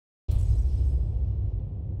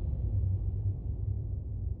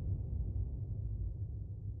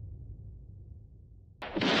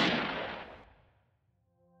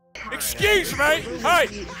Excuse me!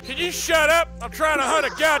 Hey, can you shut up? I'm trying to hunt a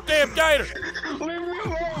goddamn gator. Leave me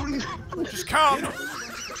alone. Just calm down.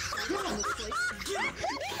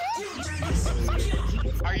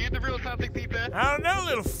 Are you the real something pizza? I don't know,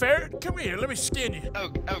 little ferret. Come here, let me skin you. Oh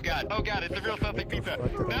God, it's the real something pizza.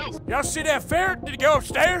 No! Y'all see that ferret? Did he go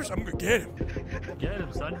upstairs? I'm gonna get him. Get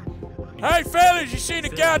him, son. Hey, fellas, you seen the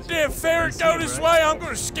goddamn ferret go this way? I'm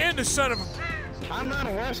gonna skin the son of a... I'm not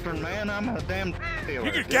a Western man. I'm a damn dealer.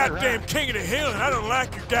 You're the goddamn king of the hill, and I don't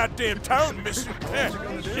like your goddamn tone, mister. Yeah.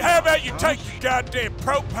 How about you take your goddamn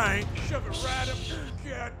propane, shove it right up your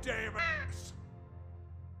goddamn ass?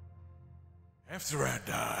 After I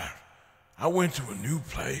died, I went to a new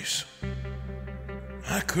place.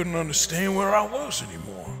 I couldn't understand where I was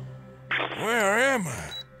anymore. Where am I?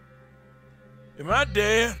 Am I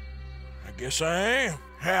dead? I guess I am.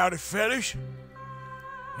 Howdy, fellas.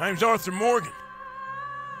 Name's Arthur Morgan.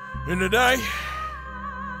 And today,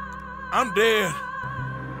 I'm dead.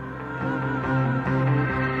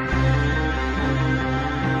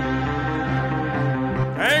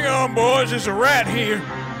 Hang on, boys, there's a rat here.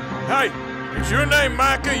 Hey, is your name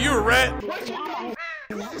Micah? You a rat? What's your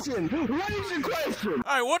question? What is your question?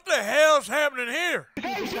 Hey, what the hell's happening here?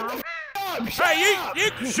 Hey, shut the up! Hey,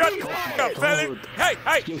 you can shut the up, fella. Hey,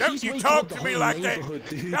 don't you talk to me like that.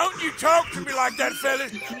 Don't you talk to me like that, fella.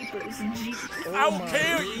 I will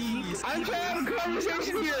kill you. I'm trying to have a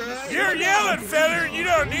conversation here, right? You're yelling, fella, and you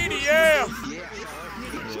don't need to yell.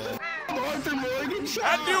 Arthur Morgan,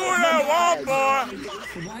 I do what I want, boy.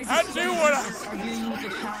 I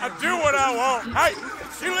do what I want. Hey,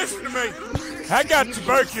 you listen to me. I got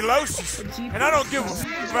tuberculosis, and I don't give a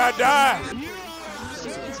if I die.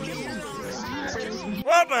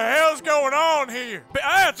 What the hell's going on here?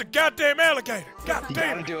 Ah, it's a goddamn alligator.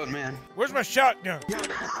 Goddamn. Gotta do it, man. Where's my shotgun?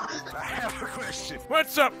 I have a question.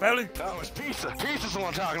 What's up, fella? Oh, it's Pizza. Pizza's the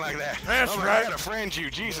one talking like that. That's I right. gotta friend you.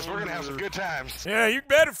 Jesus, we're gonna have some good times. Yeah, you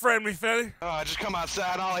better friend me, fella. Oh, I just come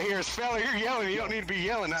outside, all I hear is, fella, you're yelling. You don't need to be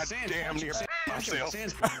yelling. I damn near myself.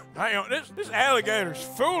 Hang on, this alligator's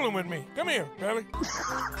fooling with me. Come here, fella.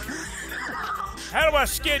 How do I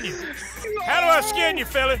skin you? How do I skin you,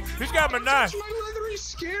 fella? Who's got my knife?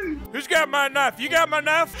 Who's got my knife? You got my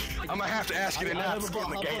knife? I'm gonna have to ask you to not skin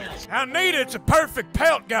the gators. I need it. It's a perfect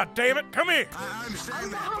pelt, goddammit. Come here. I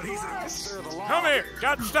understand that, but he's an officer of the law. Come here.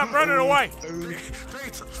 Got to stop running away.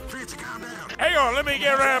 Pizza, calm down. Hang on, let me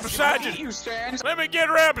get around beside you. Let me get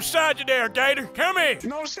around beside you there, Gator. Come here.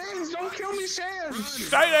 No, Sans, don't kill me, Sans.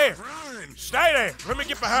 Stay there. Stay there. Let me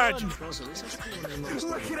get behind you.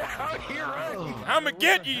 Look at out here, right? I'm gonna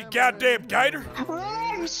get you, you goddamn gator.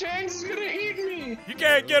 Run, Sans is gonna eat me. You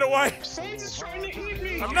can't get away. Sans is trying to eat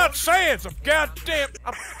me. I'm not Sans. I'm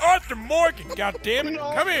Arthur Morgan, goddammit.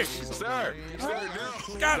 Come here. Sir,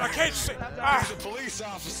 no. God, I can't see. He's a police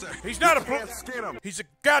officer. He's not a police. He's a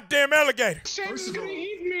goddamn alligator. Sans is gonna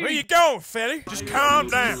eat me. Where you going, Philly? Just calm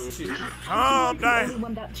down. Calm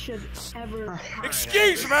down.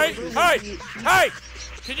 Excuse me. Hey,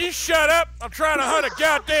 can you shut up? I'm trying to hunt a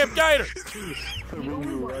goddamn gator. Leave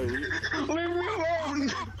me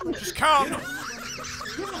alone. Just calm down.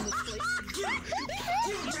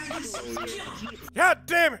 God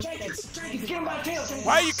damn it.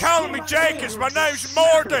 Why are you calling me Jenkins? My name's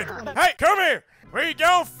Morgan. Hey, come here. Where you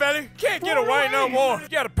going, fella? Can't get away no more. You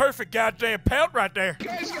got a perfect goddamn pelt right there. You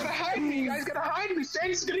guys gotta hide me. Sans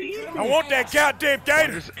is gonna eat me. I want that goddamn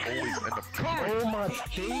gator. Oh my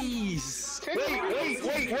jeez.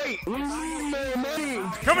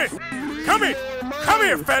 Wait. Come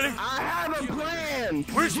here, fella. I have a plan.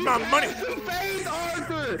 Where's my money? Have some faith,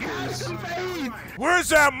 Arthur. Have some faith.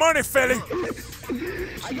 Where's our money, fella?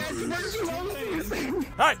 I got tuberculosis.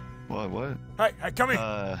 Hey. What? Hey, come here.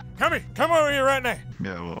 Come over here right now.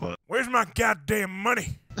 Yeah, what? Where's my goddamn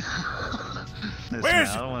money? Listen, Where's man,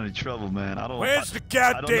 I don't want any trouble, man. Where's the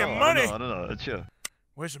goddamn money? I don't know. It's you.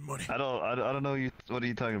 Where's the money? I don't know you. What are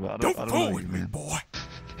you talking about? Don't I don't fool know with you, me, man. boy.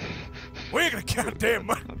 Where's the goddamn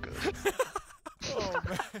money? Okay. Oh,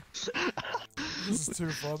 man. This is too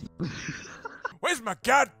fun. Where's my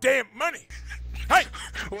goddamn money? Hey!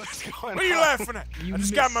 What's going on? What are you laughing at? I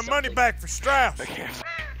just got my money back for Strauss.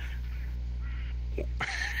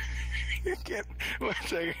 You can't. One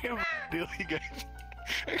second. Deal, you guys.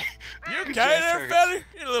 You okay there, fella?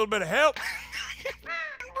 Need a little bit of help.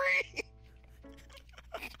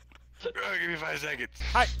 Give me 5 seconds.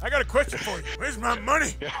 Hey, I got a question for you. Where's my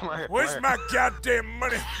money? Yeah, Where's my goddamn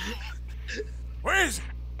money? Where is it?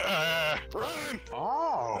 Run!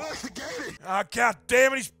 Oh! Look, the gator! Oh,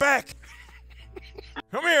 goddamn it, he's back.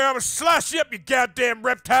 Come here, I'm gonna slice you up, you goddamn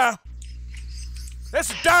reptile.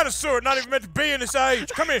 That's a dinosaur, not even meant to be in this age.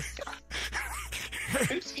 Come here.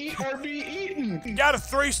 It's eat or be eaten. Got a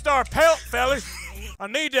 3-star pelt, fella. I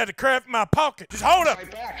need that to craft my pocket. Just hold up.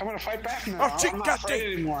 Fight back. I'm gonna fight back now. Oh, gee, I'm not goddamn.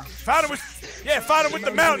 afraid anymore. Fight him with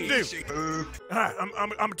the Mountain Dew. All right, I'm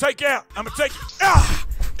gonna take you out. I'm gonna take you.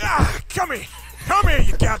 Come here,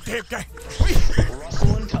 you goddamn guy.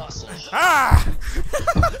 Rustle and tussle. What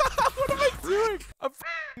am I doing? I'm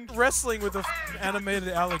wrestling with a animated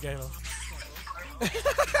alligator.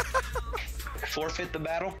 Forfeit the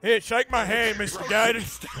battle. Here, shake my hand, Mr. Gator.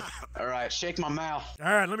 All right, shake my mouth.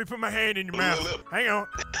 All right, let me put my hand in your mouth. Hang on.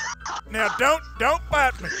 Now, don't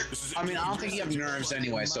bite me. I mean, I don't think you have nerves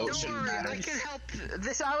anyway, so it shouldn't matter. I can help.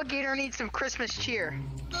 This alligator needs some Christmas cheer.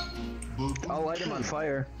 I'll light him on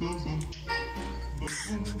fire.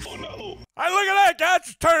 Oh no! Hey, look at that guy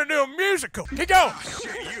just turned into a musical. Keep going.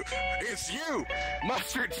 It's you!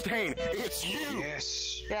 Mustard stain, it's you!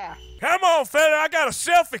 Yes. Yeah. Come on, fella. I got a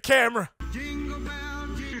selfie camera.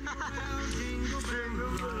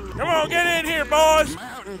 Come on, get in here, boys.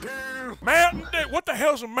 Mountain Dew! Mountain Dew. What the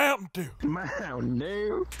hell's a Mountain Dew? Mountain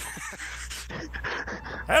Dew.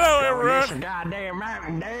 Hello, everyone. Goddamn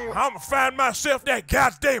Mountain Dew. I'm gonna find myself that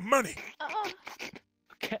goddamn money.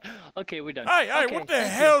 Okay, we're done. Hey, Okay, what the thank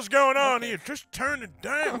you. hell's going on here? Just turn it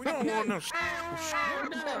down. We don't want no.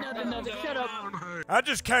 No, shut up. I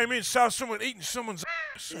just came in and saw someone eating someone's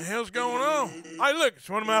ass. What the hell's going on? Hey, look, it's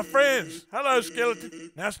one of my friends. Hello,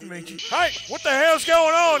 Skeleton. Nice to meet you. Hey, what the hell's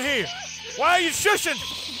going on here? Why are you shushing?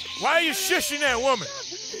 Why are you shushing that woman?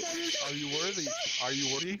 Are you worthy? Are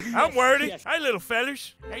you worthy? I'm worthy. Yes. Hey, little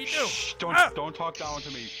fellas. How you doing? Don't talk down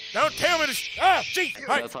to me. Don't tell me to. Gee.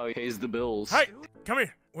 Hey, That's how he pays the bills. hey, come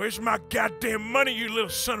here. Where's my goddamn money, you little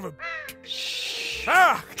son of a?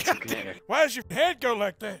 Goddamn. Why does your head go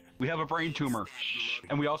like that? We have a brain tumor,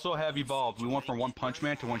 and we also have evolved. We went from one punch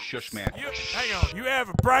man to one shush man. Hang on. You have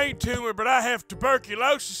a brain tumor, but I have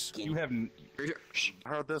tuberculosis. You have. I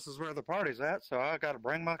heard this is where the party's at, so I gotta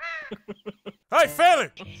bring my. Hey, fella,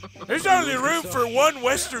 there's only room for one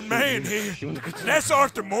Western man here, and that's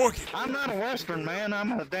Arthur Morgan. I'm not a Western man,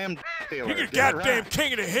 I'm a damn dealer. You're the goddamn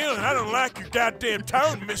king of the hill, and I don't like your goddamn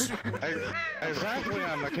tone, mister. Exactly,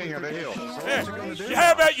 I'm the king of the hill. So what Yeah. you gonna do?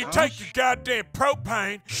 How about you take your goddamn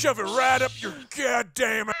propane, shove it right up your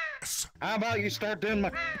goddamn ass? How about you start doing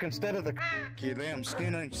my instead of the you damn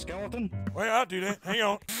skinny skeleton? Well, I'll do that. Hang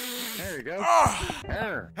on. There you go.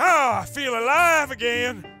 Oh, I feel alive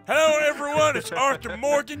again. Hello, everyone. It's Arthur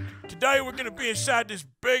Morgan. Today we're gonna be inside this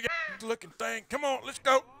big looking thing. Come on, let's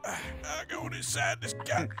go. I'm going inside this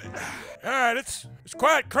goddamn. All right, it's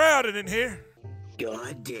quite crowded in here.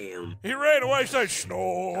 Goddamn. He ran away, so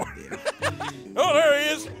snore. Oh, there he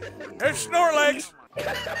is. There's Snorlax.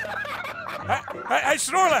 Hey,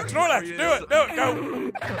 Snorlax, do it,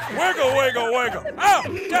 go. Wiggle, wiggle, wiggle.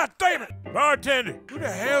 Oh, god damn it. Bartender, who the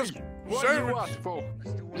hell's serving? For?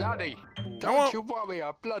 Bloody. want- Don't you worry,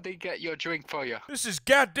 I'll bloody get your drink for you. This is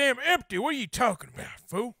goddamn empty. What are you talking about,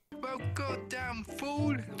 fool? Well, goddamn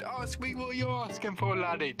fool. Ask me what you're asking for,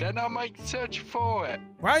 laddie. Then I might search for it.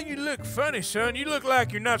 Why you look funny, son? You look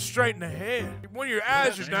like you're not straight in the head. One of your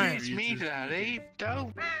eyes are down. Excuse me, laddie.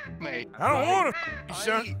 Don't me. I don't want to you,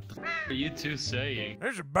 son. What are you two saying?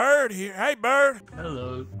 There's a bird here. Hey, bird.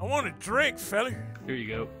 Hello. I want a drink, fella. Here you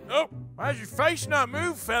go. Oh, why's your face not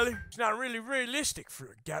move, fella? It's not really realistic for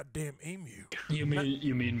a goddamn emu. You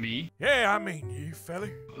mean me? Yeah, I mean you, fella.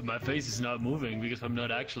 My face is not moving because I'm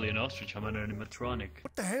not actually an ostrich. I'm an animatronic.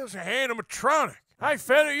 What the hell's an animatronic? Hey,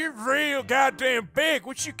 fella, you're real goddamn big.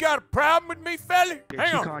 What, you got a problem with me, fella?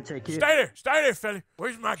 Hang on. Can't take it. Stay there, fella.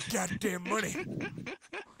 Where's my goddamn money?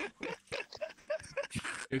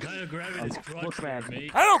 You're kind of grabbing his crotch there,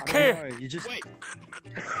 mate. I don't care. You just Wait.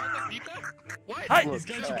 What? Hey, He's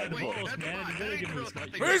got you by the balls, man. You better give him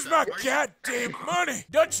respect. where's my goddamn money?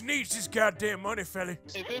 Dutch needs his goddamn money, fella.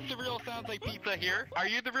 Is this the real Sounds Like Pizza here? Are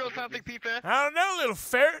you the real Sounds Like Pizza? I don't know, little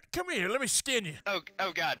ferret. Come here, let me skin you. Oh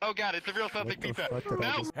God, it's the real Sounds Like Pizza.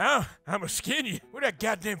 No. Huh? I'ma skin you. Where'd that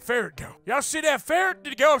goddamn ferret go? Y'all see that ferret?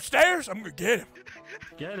 Did he go upstairs? I'm gonna get him.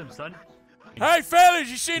 Get him, son. Hey, fellas,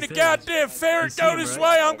 you seen the He's goddamn ferret You see go him, this right?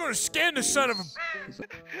 way? I'm gonna skin the son of a...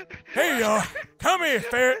 Here you are. Come here,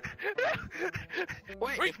 ferret.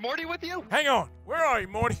 Wait, is Morty with you? Hang on. Where are you,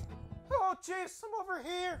 Morty? Oh, jeez, I'm over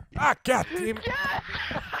here. Ah, goddamn it.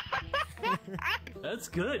 That's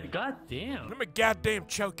good. God damn. Let me goddamn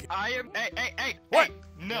choke it. I am. Hey. What? Hey,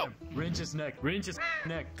 no. Wrench his neck. Wrench his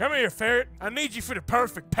neck. Come here, ferret. I need you for the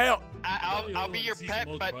perfect pelt. I'll be your pet,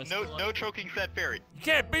 but no choking said ferret. You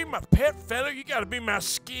can't be my pet, fella. You gotta be my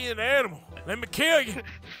skinned animal. Let me kill you.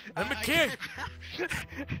 Let me kill you.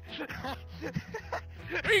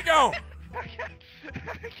 Where you going?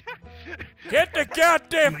 Get the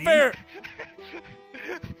goddamn ferret!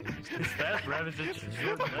 It's fast rabbits.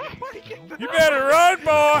 You better run,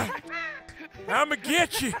 boy! I'ma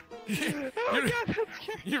get you!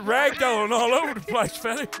 You're ragdolling all over the place,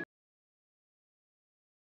 fella.